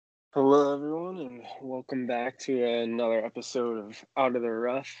Hello, everyone, and welcome back to another episode of Out of the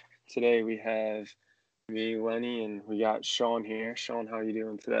Rough. Today we have me, Lenny, and we got Sean here. Sean, how you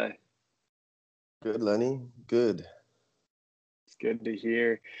doing today? Good, Lenny. Good. It's good to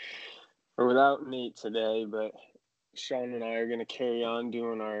hear. We're without Nate today, but Sean and I are going to carry on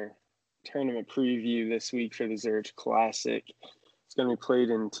doing our tournament preview this week for the Zurich Classic. It's going to be played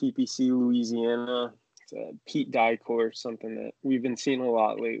in TPC, Louisiana. It's a Pete Dye course, something that we've been seeing a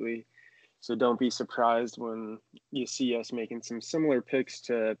lot lately. So don't be surprised when you see us making some similar picks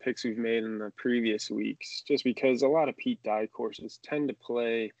to picks we've made in the previous weeks, just because a lot of Pete Dye courses tend to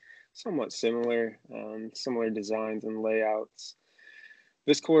play somewhat similar, similar designs and layouts.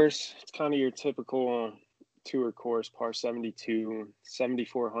 This course, it's kind of your typical tour course, par 72,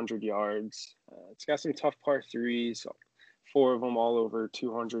 7,400 yards. It's got some tough par threes, four of them all over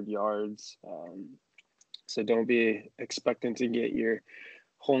 200 yards. So don't be expecting to get your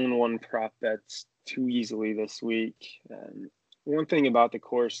hole-in-one prop bets too easily this week. One thing about the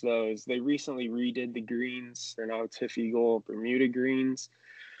course, though, is they recently redid the greens. They're now TifEagle Bermuda greens.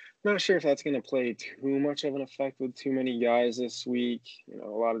 Not sure if that's going to play too much of an effect with too many guys this week. A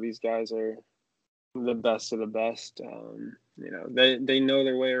lot of these guys are the best of the best. They know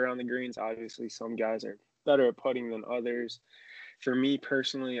their way around the greens. Obviously, some guys are better at putting than others. For me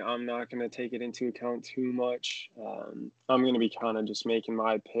personally, I'm not going to take it into account too much. I'm going to be kind of just making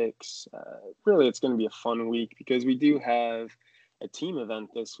my picks. Really, it's going to be a fun week because we do have a team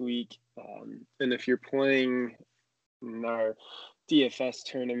event this week. And if you're playing in our DFS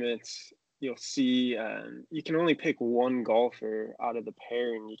tournaments, you'll see you can only pick one golfer out of the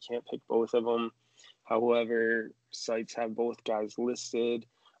pair, and you can't pick both of them. However, sites have both guys listed.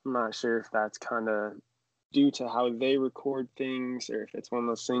 I'm not sure if that's kind of due to how they record things, or if it's one of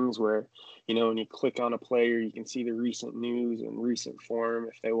those things where, when you click on a player, you can see the recent news and recent form,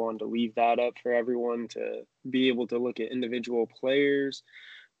 if they wanted to leave that up for everyone to be able to look at individual players.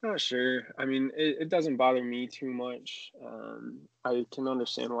 Not sure. I mean, it doesn't bother me too much. I can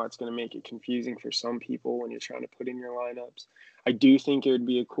understand why it's going to make it confusing for some people when you're trying to put in your lineups. I do think it would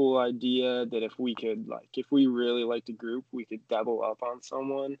be a cool idea that if we could, if we really liked a group, we could double up on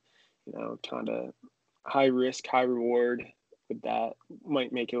someone, kind of high risk, high reward with that.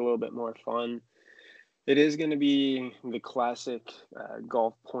 Might make it a little bit more fun. It is going to be the classic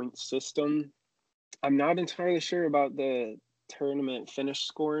golf point system. I'm not entirely sure about the tournament finish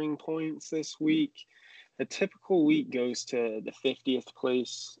scoring points this week. A typical week goes to the 50th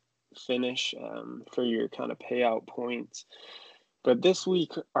place finish for your kind of payout points. But this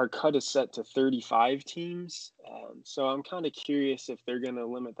week, our cut is set to 35 teams. So I'm kind of curious if they're going to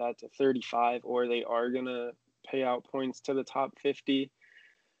limit that to 35 or they are going to pay out points to the top 50.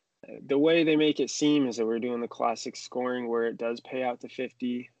 The way they make it seem is that we're doing the classic scoring where it does pay out to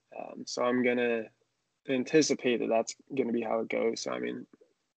 50. So I'm going to anticipate that that's going to be how it goes. So, I mean,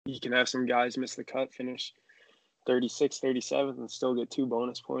 you can have some guys miss the cut, finish 36, 37, and still get 2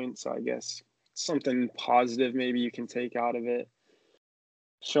 bonus points. So I guess something positive maybe you can take out of it.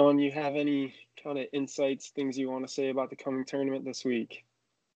 Sean, you have any kind of insights, things you want to say about the coming tournament this week?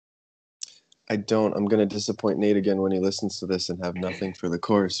 I don't. I'm going to disappoint Nate again when he listens to this and have nothing for the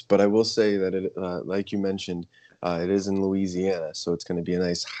course. But I will say that, like you mentioned, it is in Louisiana, so it's going to be a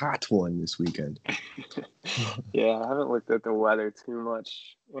nice hot one this weekend. Yeah, I haven't looked at the weather too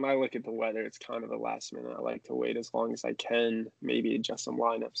much. When I look at the weather, it's kind of the last minute. I like to wait as long as I can, maybe adjust some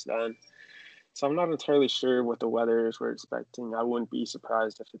lineups then. So I'm not entirely sure what the weather is we're expecting. I wouldn't be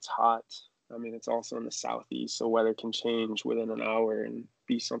surprised if it's hot. I mean, it's also in the southeast, so weather can change within an hour and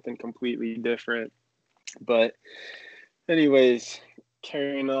be something completely different. But anyways,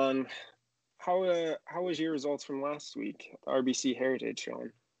 carrying on, how was your results from last week at the RBC Heritage, Sean?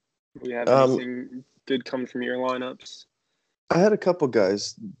 Do we have Um, anything good come from your lineups? I had a couple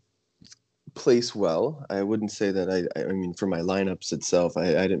guys place well. I wouldn't say that I mean, for my lineups itself,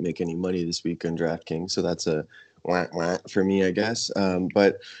 I didn't make any money this week on DraftKings, so that's a wah, wah for me, I guess.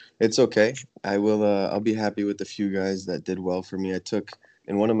 But it's okay. I'll be happy with the few guys that did well for me.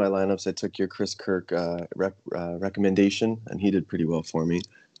 In one of my lineups, I took your Chris Kirk recommendation, and he did pretty well for me.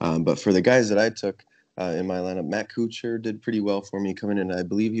 But for the guys that I took in my lineup, Matt Kuchar did pretty well for me coming in. I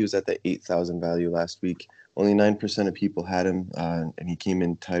believe he was at the 8,000 value last week. Only 9% of people had him, and he came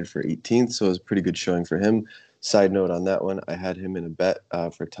in tied for 18th, so it was a pretty good showing for him. Side note on that one, I had him in a bet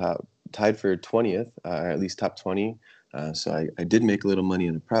tied for 20th, or at least top 20. So I did make a little money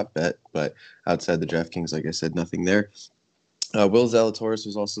in a prop bet, but outside the DraftKings, like I said, nothing there. Will Zalatoris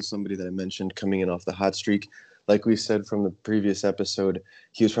was also somebody that I mentioned coming in off the hot streak. Like we said from the previous episode,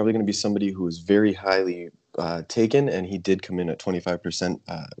 he was probably going to be somebody who was very highly taken, and he did come in at 25%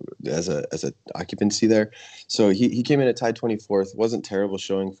 as a occupancy there. So he came in at tied 24th. Wasn't terrible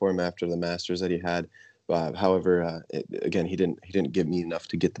showing for him after the Masters that he had. However, again, he didn't give me enough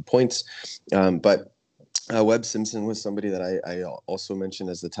to get the points. But Webb Simpson was somebody that I also mentioned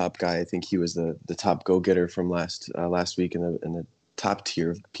as the top guy. I think he was the top go-getter from last week in the top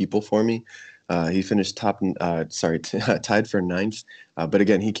tier of people for me. He finished tied for ninth. But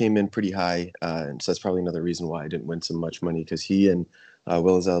again, he came in pretty high, and so that's probably another reason why I didn't win so much money, because he and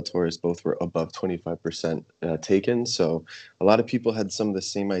Will Zalatoris both were above 25% taken. So a lot of people had some of the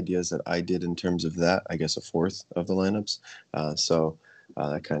same ideas that I did in terms of that. I guess a fourth of the lineups. So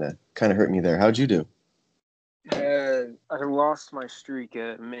that kind of hurt me there. How'd you do? I lost my streak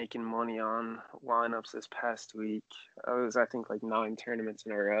at making money on lineups this past week. I think, like 9 tournaments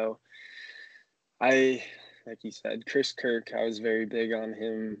in a row. Like you said, Chris Kirk, I was very big on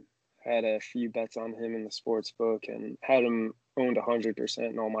him. Had a few bets on him in the sports book and had him owned 100%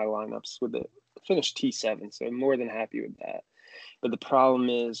 in all my lineups with it. Finished T7, so I'm more than happy with that. But the problem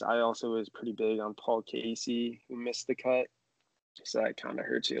is I also was pretty big on Paul Casey, who missed the cut. So that kind of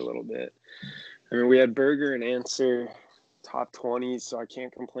hurts you a little bit. I mean, we had Berger and Answer top 20s, so I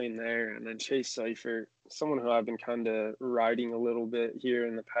can't complain there. And then Chase Seifer, someone who I've been kind of riding a little bit here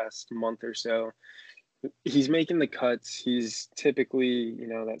in the past month or so. He's making the cuts. He's typically,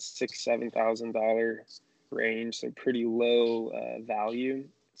 that $6,000-$7,000 range, so pretty low value.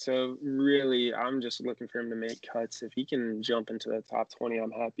 So really, I'm just looking for him to make cuts. If he can jump into the top 20, I'm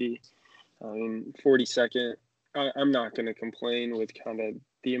happy. 42nd, I'm not going to complain with kind of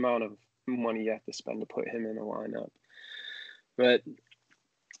the amount of money you have to spend to put him in a lineup. But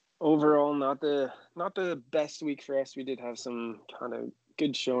overall, not the best week for us. We did have some kind of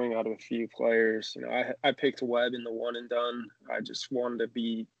good showing out of a few players. I picked Webb in the one and done. I just wanted to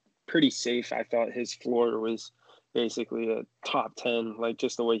be pretty safe. I thought his floor was basically a top 10, like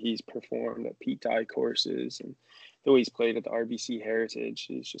just the way he's performed at Pete Dye courses and the way he's played at the RBC Heritage.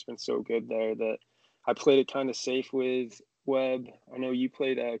 He's just been so good there that I played it kind of safe with Webb. I know you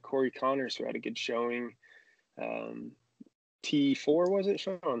played Corey Connors, who had a good showing. T4, was it,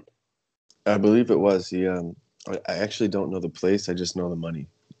 Sean? I believe it was. He I actually don't know the place. I just know the money,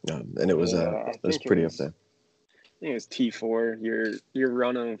 and it was pretty up there. I think it was T4. Your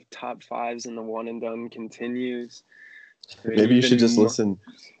run of top 5s in the one and done continues. Maybe you should just listen.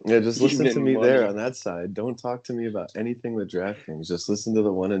 Yeah, just listen to me there on that side. Don't talk to me about anything with DraftKings. Just listen to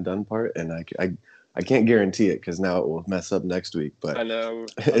the one and done part, and I can't guarantee it because now it will mess up next week. But I know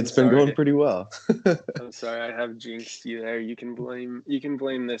it's been going pretty well. I'm sorry, I have jinxed you there. You can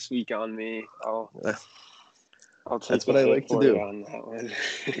blame this week on me. I'll take That's what I like to do. On that one.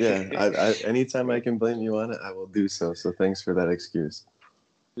 Yeah, anytime I can blame you on it, I will do so. So thanks for that excuse.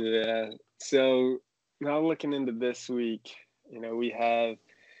 Yeah. So now looking into this week, we have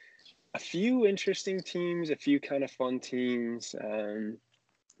a few interesting teams, a few kind of fun teams.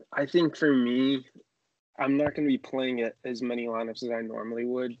 I think for me, I'm not going to be playing as many lineups as I normally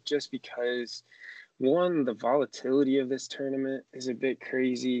would, just because, one, the volatility of this tournament is a bit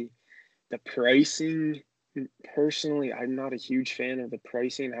crazy. The pricing, personally, I'm not a huge fan of the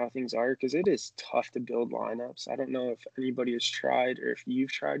pricing and how things are, because it is tough to build lineups. I don't know if anybody has tried or if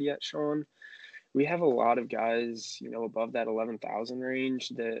you've tried yet, Sean. We have a lot of guys, above that 11,000 range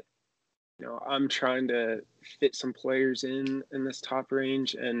that, I'm trying to fit some players in this top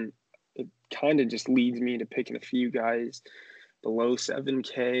range, and it kind of just leads me to picking a few guys below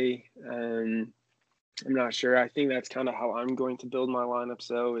 7K. I'm not sure. I think that's kind of how I'm going to build my lineups,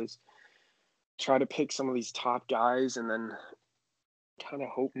 though, is try to pick some of these top guys and then kind of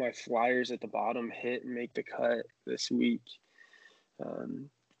hope my flyers at the bottom hit and make the cut this week.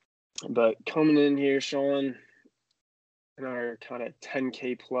 But coming in here, Sean, in our kind of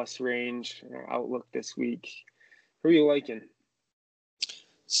 10K plus range in our outlook this week, who are you liking?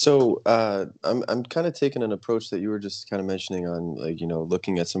 So I'm kind of taking an approach that you were just kind of mentioning on, like,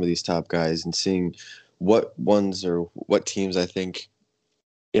 looking at some of these top guys and seeing what ones or what teams I think.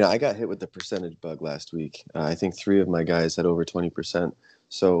 I got hit with the percentage bug last week. I think 3 of my guys had over 20%.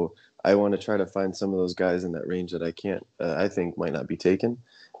 So I want to try to find some of those guys in that range that I think might not be taken.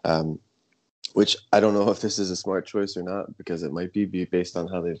 Which I don't know if this is a smart choice or not, because it might be based on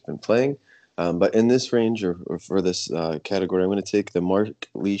how they've been playing. But in this range or for this category, I'm going to take the Mark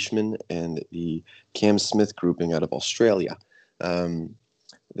Leishman and the Cam Smith grouping out of Australia.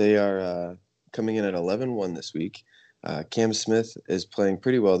 They are coming in at 11-1 this week. Cam Smith is playing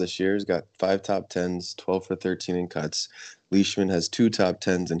pretty well this year. He's got 5 top 10s, 12 for 13 in cuts. Leishman has 2 top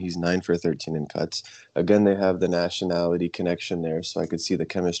 10s, and he's 9 for 13 in cuts. Again, they have the nationality connection there, so I could see the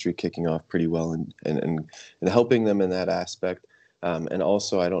chemistry kicking off pretty well and helping them in that aspect. And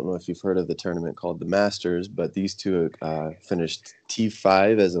also, I don't know if you've heard of the tournament called the Masters, but these two finished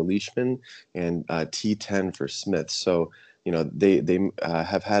T5 as a Leishman and T10 for Smith. So, they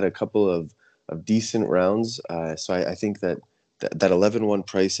have had a couple of decent rounds. So I think that 11-1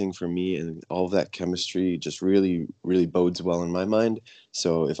 pricing for me and all of that chemistry just really, really bodes well in my mind.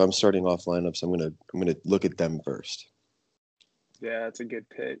 So if I'm starting off lineups, I'm gonna look at them first. Yeah, it's a good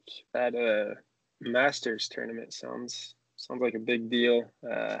pick. That Masters tournament sounds like a big deal.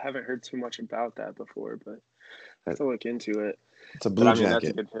 Haven't heard too much about that before, but I have to look into it. It's a But blue I mean, that's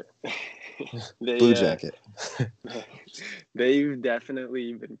a jacket. good pick. Blue They jacket. they've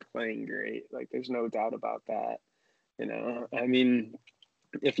definitely been playing great. Like, there's no doubt about that. I mean,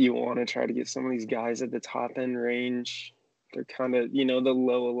 if you want to try to get some of these guys at the top end range, they're kind of, the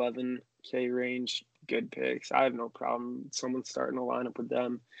low 11K range, good picks. I have no problem someone starting a lineup with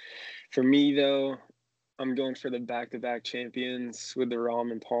them. For me, though, I'm going for the back-to-back champions with the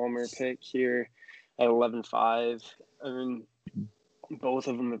Rahm and Palmer pick here at 11-5. I mean, both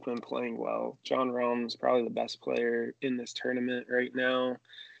of them have been playing well. Jon Rahm's probably the best player in this tournament right now.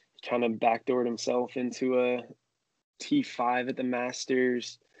 He kind of backdoored himself into a T5 at the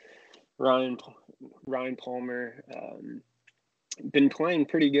Masters. Ryan Palmer been playing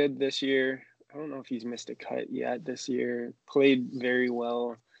pretty good this year. I don't know if he's missed a cut yet this year. Played very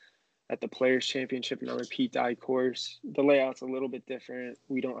well at the Players Championship, another Pete Dye course. The layout's a little bit different.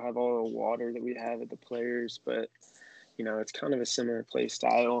 We don't have all the water that we have at the Players, but it's kind of a similar play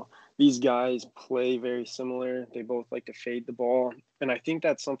style. These guys play very similar. They both like to fade the ball. And I think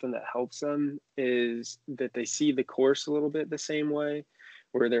that's something that helps them, is that they see the course a little bit the same way,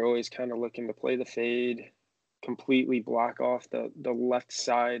 where they're always kind of looking to play the fade, completely block off the left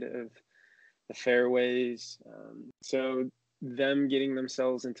side of the fairways. So them getting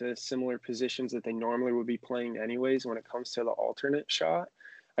themselves into similar positions that they normally would be playing anyways when it comes to the alternate shot,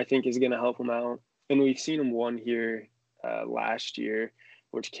 I think is going to help them out. And we've seen them won here last year,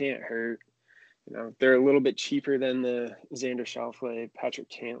 which can't hurt. They're a little bit cheaper than the Xander Schauffele, Patrick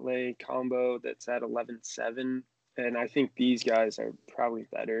Cantlay combo that's at 11-7. And I think these guys are probably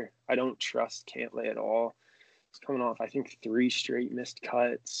better. I don't trust Cantlay at all. He's coming off, I think, 3 straight missed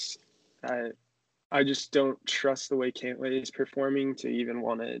cuts. I just don't trust the way Cantlay is performing to even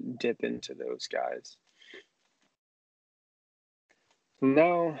want to dip into those guys.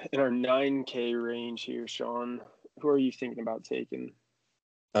 Now, in our 9K range here, Sean, who are you thinking about taking?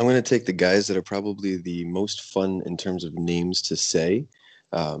 I'm going to take the guys that are probably the most fun in terms of names to say,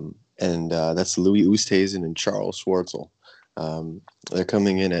 and that's Louis Oosthuizen and Charles Schwartzel. They're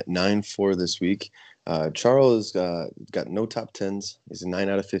coming in at 9-4 this week. Charles got no top 10s. He's a 9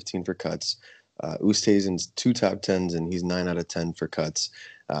 out of 15 for cuts. Oosthuizen's 2 top 10s, and he's 9 out of 10 for cuts.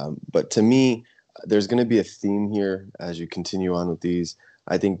 But to me, there's going to be a theme here as you continue on with these.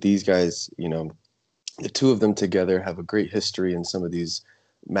 I think these guys, the two of them together have a great history in some of these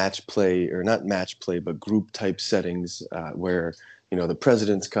match play, or not match play, but group type settings where, the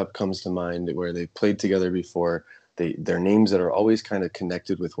President's Cup comes to mind, where they've played together before. They're names that are always kind of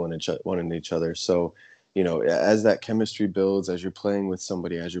connected with one and each other. So, as that chemistry builds, as you're playing with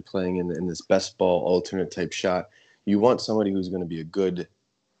somebody, as you're playing in this best ball alternate type shot, you want somebody who's going to be a good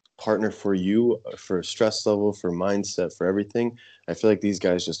partner for you, for stress level, for mindset, for everything. I feel like these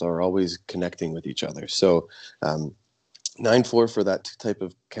guys just are always connecting with each other. So 9-4 for that type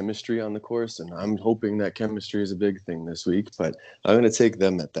of chemistry on the course, and I'm hoping that chemistry is a big thing this week, but I'm going to take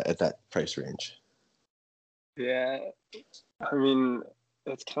them at that price range. Yeah, I mean,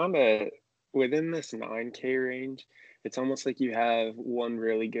 it's kind of within this 9K range. It's almost like you have one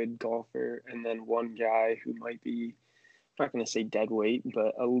really good golfer and then one guy who might be, I'm not going to say dead weight,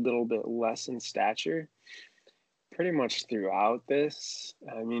 but a little bit less in stature. Pretty much throughout this,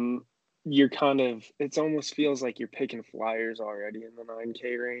 I mean, it almost feels like you're picking flyers already in the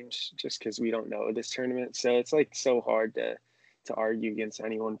 9K range just because we don't know this tournament. So it's like so hard to argue against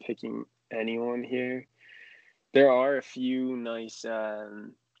anyone picking anyone here. There are a few nice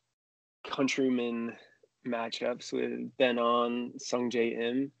countryman matchups with Ben On, Sungjae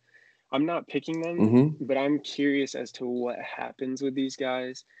Im. I'm not picking them, but I'm curious as to what happens with these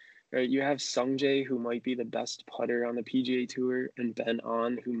guys. Right, you have Sungjae, who might be the best putter on the PGA Tour, and Ben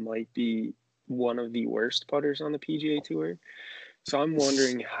On, who might be one of the worst putters on the PGA Tour. So I'm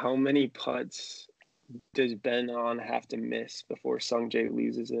wondering, how many putts does Ben On have to miss before Sungjae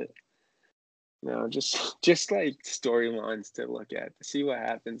loses it? Just like storylines to look at, to see what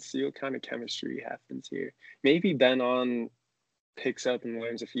happens, see what kind of chemistry happens here. Maybe Ben On picks up and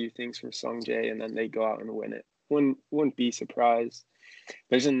learns a few things from Sungjae, and then they go out and win it. Wouldn't be surprised.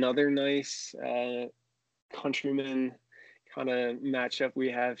 There's another nice countryman kind of matchup we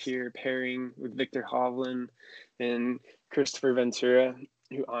have here, pairing with Victor Hovland and Christopher Ventura,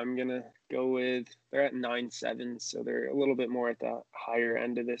 who I'm going to go with. They're at 9.7, so they're a little bit more at the higher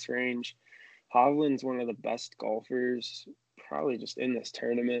end of this range. Hovland's one of the best golfers probably just in this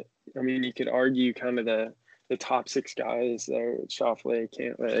tournament. I mean, you could argue kind of the top 6 guys there, Schauffele,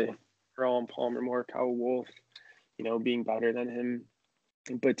 Cantlay, Rowan Palmer, Morikawa, Wolff, being better than him.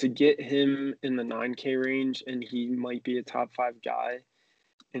 But to get him in the 9K range, and he might be a top 5 guy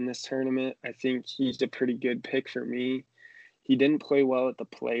in this tournament, I think he's a pretty good pick for me. He didn't play well at the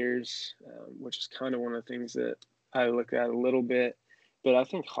Players, which is kind of one of the things that I look at a little bit. But I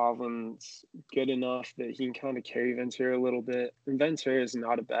think Hovland's good enough that he can kind of carry Ventura a little bit. And Ventura is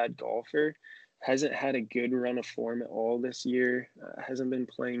not a bad golfer. Hasn't had a good run of form at all this year. Hasn't been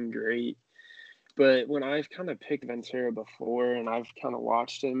playing great. But when I've kind of picked Ventura before and I've kind of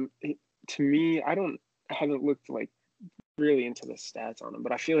watched him, to me, I haven't looked like really into the stats on him,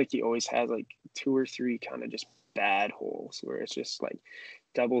 but I feel like he always has like 2 or 3 kind of just bad holes where it's just like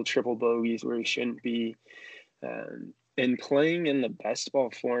double, triple bogeys where he shouldn't be. And playing in the best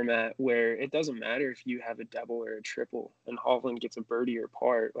ball format where it doesn't matter if you have a double or a triple and Hovland gets a birdie or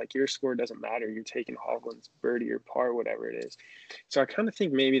par, like your score doesn't matter. You're taking Hovland's birdie or par, whatever it is. So I kind of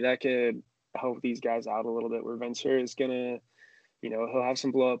think maybe that could help these guys out a little bit where Ventura is going to, he'll have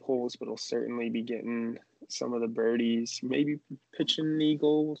some blow up holes, but he'll certainly be getting some of the birdies, maybe pitching an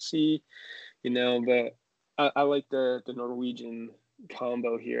eagle. We'll see, but I like the Norwegian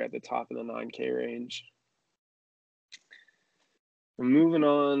combo here at the top of the 9K range. Moving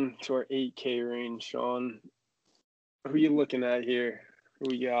on to our 8K range, Sean. Who are you looking at here? Who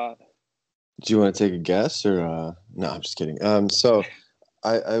we got? Do you want to take a guess or no, I'm just kidding. So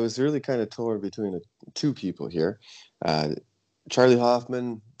I was really kind of torn between 2 people here. Charlie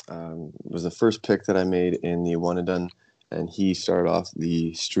Hoffman was the first pick that I made in the one and done, and he started off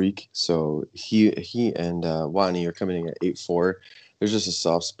the streak. So he and Wani are coming in at 8.4. There's just a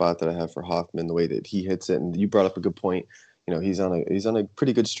soft spot that I have for Hoffman, the way that he hits it. And you brought up a good point. He's on a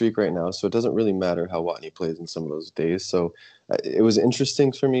pretty good streak right now, so it doesn't really matter how Watney plays in some of those days. So it was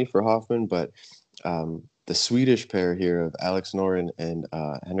interesting for me for Hoffman, but the Swedish pair here of Alex Noren and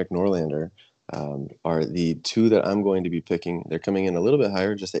Henrik Norlander are the 2 that I'm going to be picking. They're coming in a little bit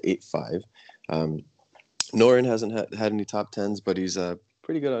higher, just at 8.5. Noren hasn't had any top 10s, but he's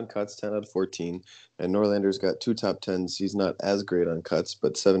pretty good on cuts, 10 out of 14. And Norlander's got 2 top 10s. He's not as great on cuts,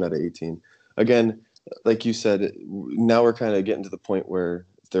 but 7 out of 18. Again, like you said, now we're kind of getting to the point where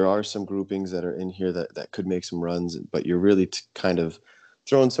there are some groupings that are in here that could make some runs, but you're really kind of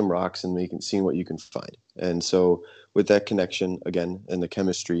throwing some rocks and seeing what you can find. And so with that connection, again, and the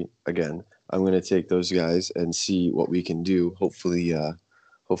chemistry, again, I'm going to take those guys and see what we can do. Hopefully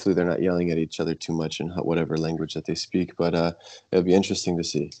they're not yelling at each other too much in whatever language that they speak, but it'll be interesting to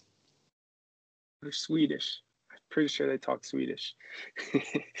see. They're Swedish. Pretty sure they talk Swedish.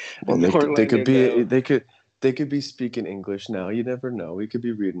 Well, they could be speaking English now. You never know. We could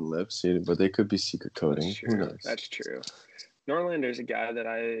be reading lips, but they could be secret coding. Who knows? That's true. Norlander's a guy that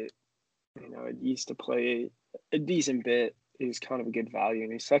I used to play a decent bit. He's kind of a good value,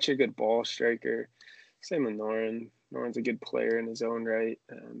 and he's such a good ball striker. Same with Noren. Noren's a good player in his own right.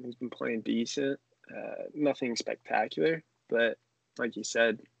 He's been playing decent. Nothing spectacular, but like you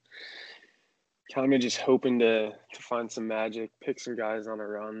said, kind of just hoping to find some magic, pick some guys on a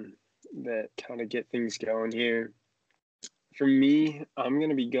run that kind of get things going here. For me, I'm going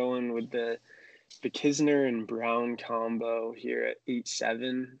to be going with the Kisner and Brown combo here at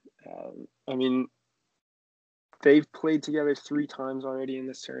 8.7. I mean, they've played together 3 times already in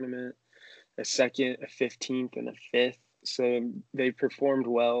this tournament, a 2nd, a 15th, and a 5th. So they performed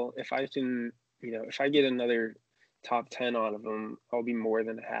well. If I can, if I get another top 10 out of them, I'll be more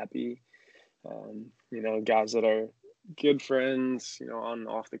than happy. Guys that are good friends, on and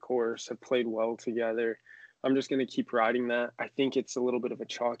off the course, have played well together. I'm just going to keep riding that. I think it's a little bit of a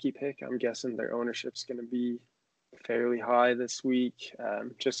chalky pick. I'm guessing their ownership's going to be fairly high this week,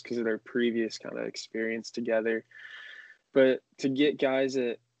 just because of their previous kind of experience together. But to get guys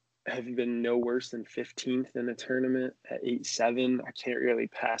that have been no worse than 15th in a tournament at 8.7, I can't really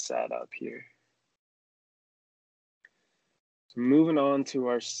pass that up here. So moving on to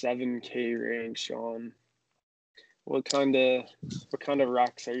our 7K range, Sean. What kind of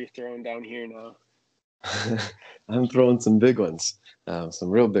rocks are you throwing down here now? I'm throwing some big ones, some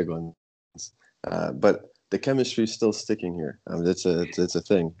real big ones. But the chemistry is still sticking here. It's a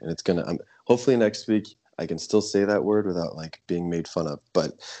thing, and it's gonna. Hopefully next week I can still say that word without being made fun of.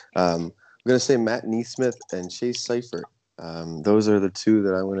 But I'm gonna say Matt Neesmith and Chase Seifert. Those are the 2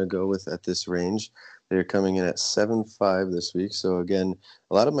 that I'm gonna go with at this range. They're coming in at 7.5 this week. So again,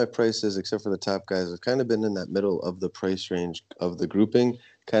 a lot of my prices, except for the top guys, have kind of been in that middle of the price range of the grouping.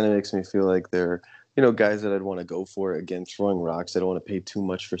 Kind of makes me feel like they're, guys that I'd want to go for. Again, throwing rocks. I don't want to pay too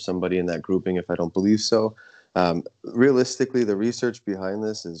much for somebody in that grouping if I don't believe so. Realistically, the research behind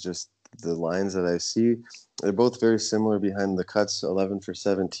this is just the lines that I see. They're both very similar behind the cuts, 11 for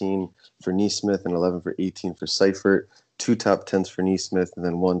 17 for Neesmith and 11 for 18 for Seifert. 2 top 10s for Neesmith and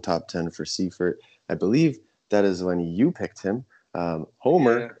then 1 top 10 for Seifert. I believe that is when you picked him,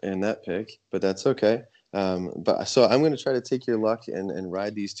 Homer, in that pick, but that's okay. But so I'm going to try to take your luck and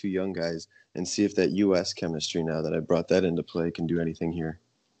ride these two young guys and see if that U.S. chemistry, now that I brought that into play, can do anything here.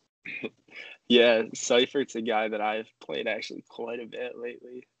 Yeah, Seifert's a guy that I've played actually quite a bit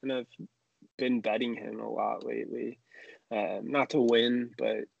lately, and I've been betting him a lot lately. Not to win,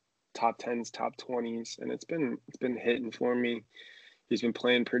 but top 10s, top 20s, and it's been hitting for me. He's been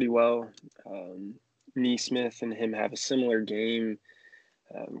playing pretty well. Neesmith and him have a similar game,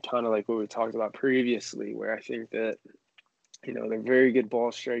 kind of like what we talked about previously, where I think that, they're very good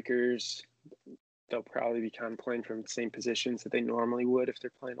ball strikers. They'll probably be kind of playing from the same positions that they normally would if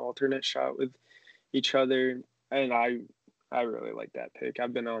they're playing alternate shot with each other. And I really like that pick.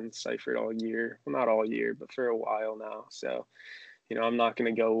 I've been on Seifert all year. Well, not all year, but for a while now. So, I'm not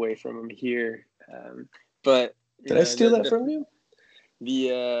going to go away from him here. But did I steal that from you?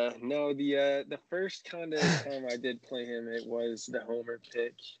 The first kind of time I did play him, it was the Homer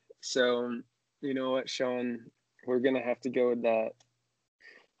pick. So, you know what, Sean, we're going to have to go with that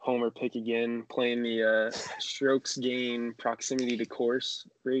Homer pick again, playing the strokes gain proximity to course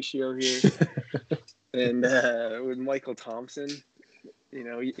ratio here. And with Michael Thompson,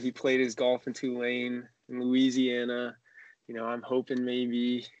 he played his golf in Tulane, in Louisiana. I'm hoping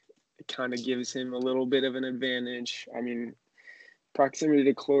maybe it kind of gives him a little bit of an advantage. I mean, proximity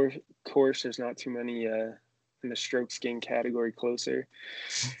to course, there's not too many in the strokes gain category closer.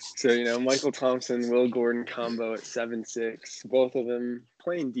 So, Michael Thompson, Will Gordon combo at 7-6. Both of them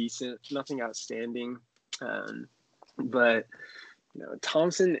playing decent, nothing outstanding. But,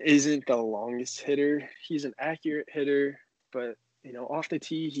 Thompson isn't the longest hitter. He's an accurate hitter, but, off the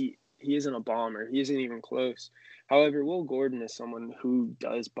tee, he isn't a bomber. He isn't even close. However, Will Gordon is someone who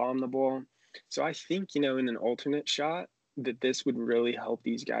does bomb the ball. So I think, in an alternate shot, that this would really help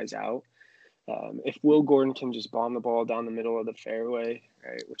these guys out. If Will Gordon can just bomb the ball down the middle of the fairway,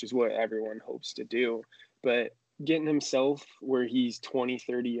 right, which is what everyone hopes to do, but getting himself where he's 20,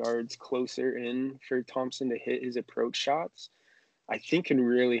 30 yards closer in for Thompson to hit his approach shots, I think can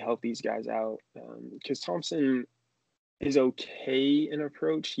really help these guys out. Because Thompson is okay in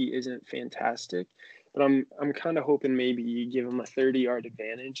approach. He isn't fantastic, but I'm kind of hoping maybe you give him a 30-yard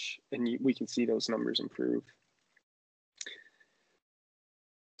advantage and we can see those numbers improve.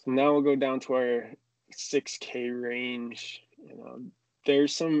 So now we'll go down to our 6K range.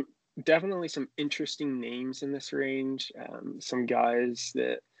 There's definitely some interesting names in this range. Some guys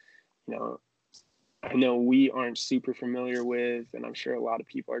that, I know we aren't super familiar with, and I'm sure a lot of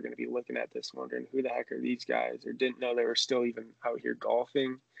people are going to be looking at this wondering who the heck are these guys, or didn't know they were still even out here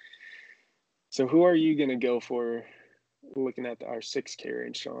golfing. So who are you going to go for looking at our 6K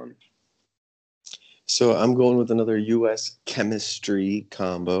range, Sean? So I'm going with another U.S. chemistry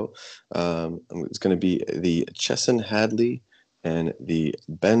combo. It's going to be the Chesson Hadley and the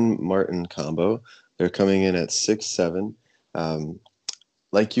Ben Martin combo. They're coming in at 6-7.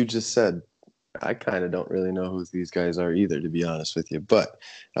 Like you just said, I kind of don't really know who these guys are either, to be honest with you. But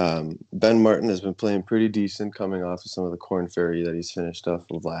Ben Martin has been playing pretty decent coming off of some of the Corn Ferry that he's finished off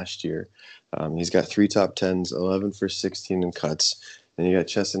of last year. He's got 3 top 10s, 11 for 16 in cuts. And you got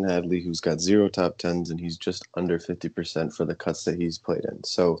Chesson Hadley, who's got 0 top 10s, and he's just under 50% for the cuts that he's played in.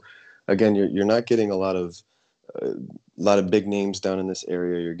 So, again, you're not getting a lot of big names down in this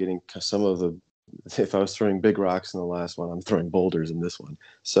area. You're getting some of the. If I was throwing big rocks in the last one, I'm throwing boulders in this one.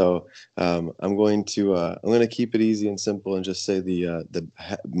 So I'm going to keep it easy and simple and just say the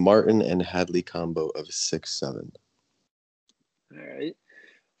Martin and Hadley combo of 6-7. All right.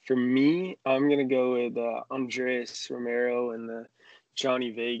 For me, I'm going to go with Andres Romero and the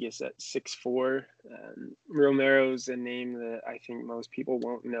Johnny Vegas at 6-4. Romero's a name that I think most people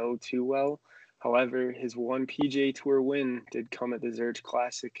won't know too well. However, his one PGA Tour win did come at the Zurich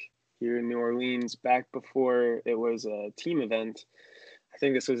Classic here in New Orleans back before it was a team event. I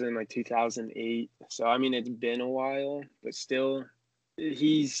think this was in like 2008. So, I mean, it's been a while, but still,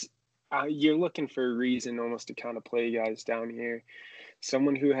 you're looking for a reason almost to kind of play guys down here.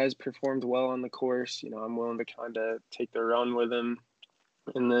 Someone who has performed well on the course, I'm willing to kind of take the run with him.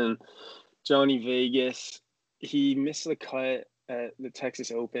 And then Johnny Vegas, he missed the cut at the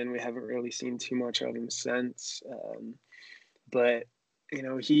Texas Open. We haven't really seen too much of him since. But,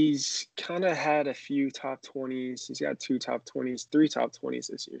 he's kind of had a few top 20s. He's got 2 top 20s, 3 top 20s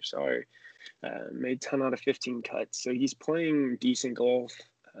this year, sorry. Made 10 out of 15 cuts. So he's playing decent golf.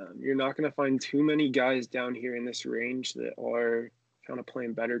 You're not going to find too many guys down here in this range that are kind of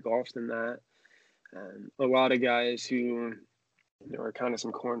playing better golf than that. A lot of guys who are kind of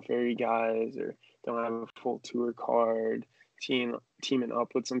some Corn Ferry guys or don't have a full tour card, teaming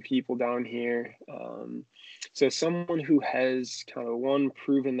up with some people down here. So someone who has kind of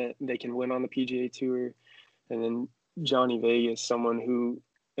proven that they can win on the PGA Tour, and then Johnny Vegas, someone who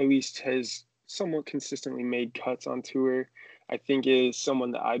at least has somewhat consistently made cuts on tour, I think is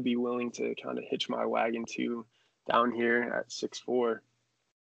someone that I'd be willing to kind of hitch my wagon to down here at 6'4".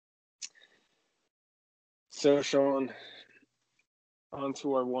 So, Sean, on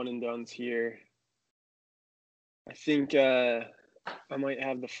to our one and dones here. I think I might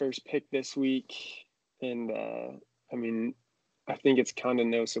have the first pick this week, and I think it's kind of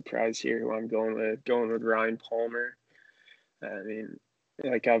no surprise here who I'm going with Ryan Palmer. I mean,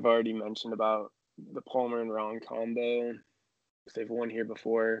 like I've already mentioned about the Palmer and Ron combo. They've won here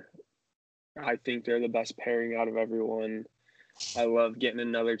before. I think they're the best pairing out of everyone. I love getting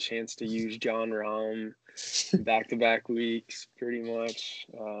another chance to use Jon Rahm back-to-back weeks, pretty much.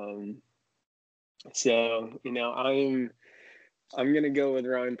 So, I'm going to go with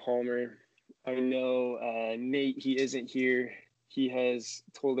Ryan Palmer. I know Nate, he isn't here. He has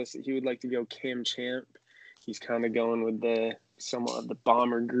told us that he would like to go Cam Champ. He's kind of going with somewhat of the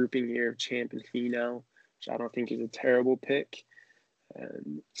bomber grouping here of Champ and Finau, which I don't think is a terrible pick.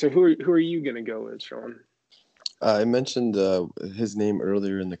 So who are you going to go with, Sean? I mentioned his name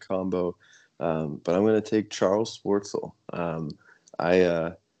earlier in the combo, but I'm going to take Charles Schwartzel.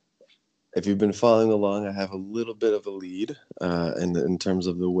 If you've been following along, I have a little bit of a lead in terms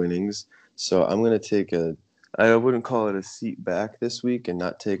of the winnings. So I'm going to take I wouldn't call it a seat back this week and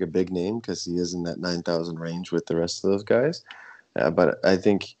not take a big name because he is in that 9,000 range with the rest of those guys. But I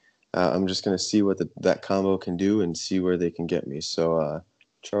think I'm just going to see what that combo can do and see where they can get me. So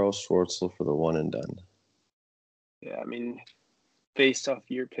Charles Schwartzel for the one and done. Yeah, I mean, based off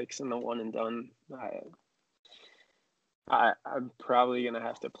your picks in the one and done, I'm probably going to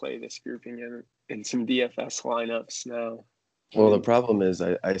have to play this grouping in some DFS lineups now. Well, the problem is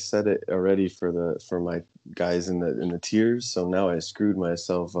I said it already for my guys in the tiers, so now I screwed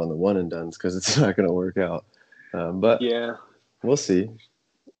myself on the one and dones because it's not going to work out. But yeah, we'll see.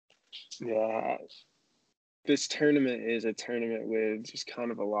 Yeah, this tournament is a tournament with just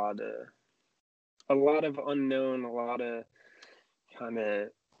kind of a lot of unknown, a lot of kind of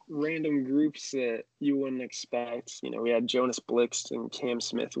random groups that you wouldn't expect. We had Jonas Blixt and Cam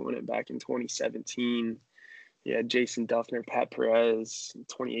Smith who won it back in 2017. Yeah, Jason Duffner, Pat Perez,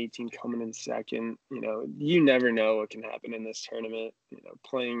 2018 coming in second. You never know what can happen in this tournament.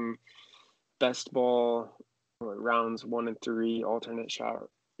 Playing best ball, rounds 1 and 3, alternate shot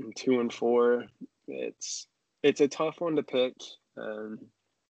in 2 and 4. It's a tough one to pick.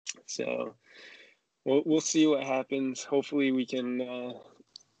 So we'll see what happens. Hopefully we can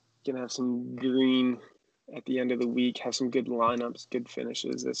have some green at the end of the week. Have some good lineups, good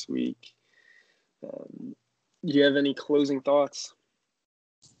finishes this week. Do you have any closing thoughts?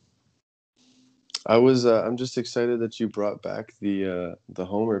 I'm just excited that you brought back the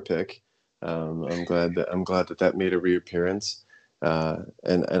Homer pick. I'm glad that made a reappearance.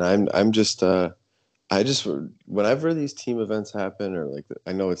 And I'm just whenever these team events happen, or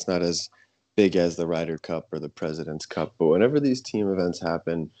I know it's not as big as the Ryder Cup or the President's Cup, but whenever these team events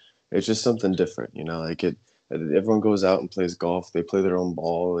happen, it's just something different. Everyone goes out and plays golf. They play their own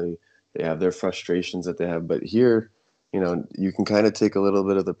ball. They have their frustrations that they have, but here, you can kind of take a little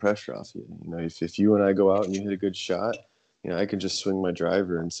bit of the pressure off you. If you and I go out and you hit a good shot, I can just swing my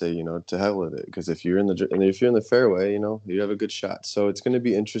driver and say, to hell with it. Because if you're in the fairway, you have a good shot. So it's going to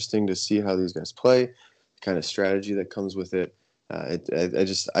be interesting to see how these guys play, the kind of strategy that comes with it. I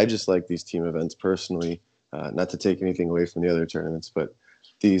just like these team events personally. Not to take anything away from the other tournaments, but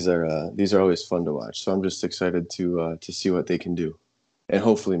these are always fun to watch. So I'm just excited to see what they can do, and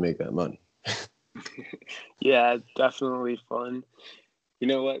hopefully make that money. Yeah, definitely fun. You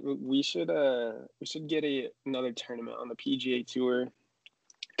know what? We should get another tournament on the PGA Tour.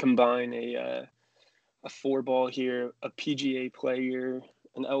 Combine a 4-ball here, a PGA player,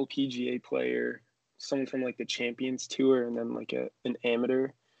 an LPGA player, someone from the Champions Tour, and then an amateur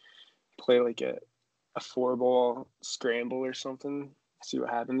play a 4-ball scramble or something. See what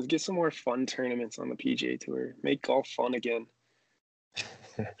happens. Get some more fun tournaments on the PGA Tour. Make golf fun again.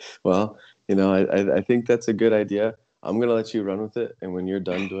 Well, I think that's a good idea. I'm gonna let you run with it, and when you're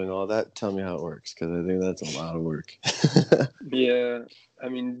done doing all that, tell me how it works, because I think that's a lot of work. Yeah, I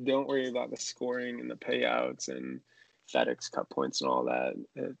mean, don't worry about the scoring and the payouts and FedEx Cup points and all that.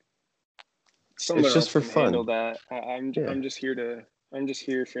 Someone It's just else for can handle fun. that. Yeah, I'm just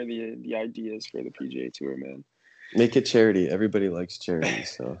here for the ideas for the PGA Tour, man. make it charity. Everybody likes charity,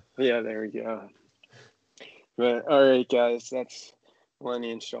 so Yeah, there we go. But all right, guys, that's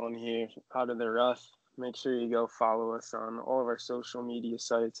Lenny and Sean here, Out of the Rough. Make sure you go follow us on all of our social media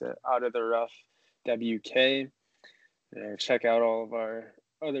sites at Out of the Rough WK. Check out all of our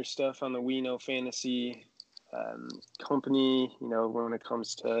other stuff on the We Know Fantasy company. You know, when it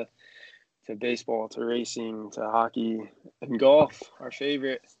comes to baseball, to racing, to hockey, and golf, our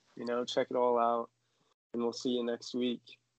favorite. You know, check it all out, and we'll see you next week.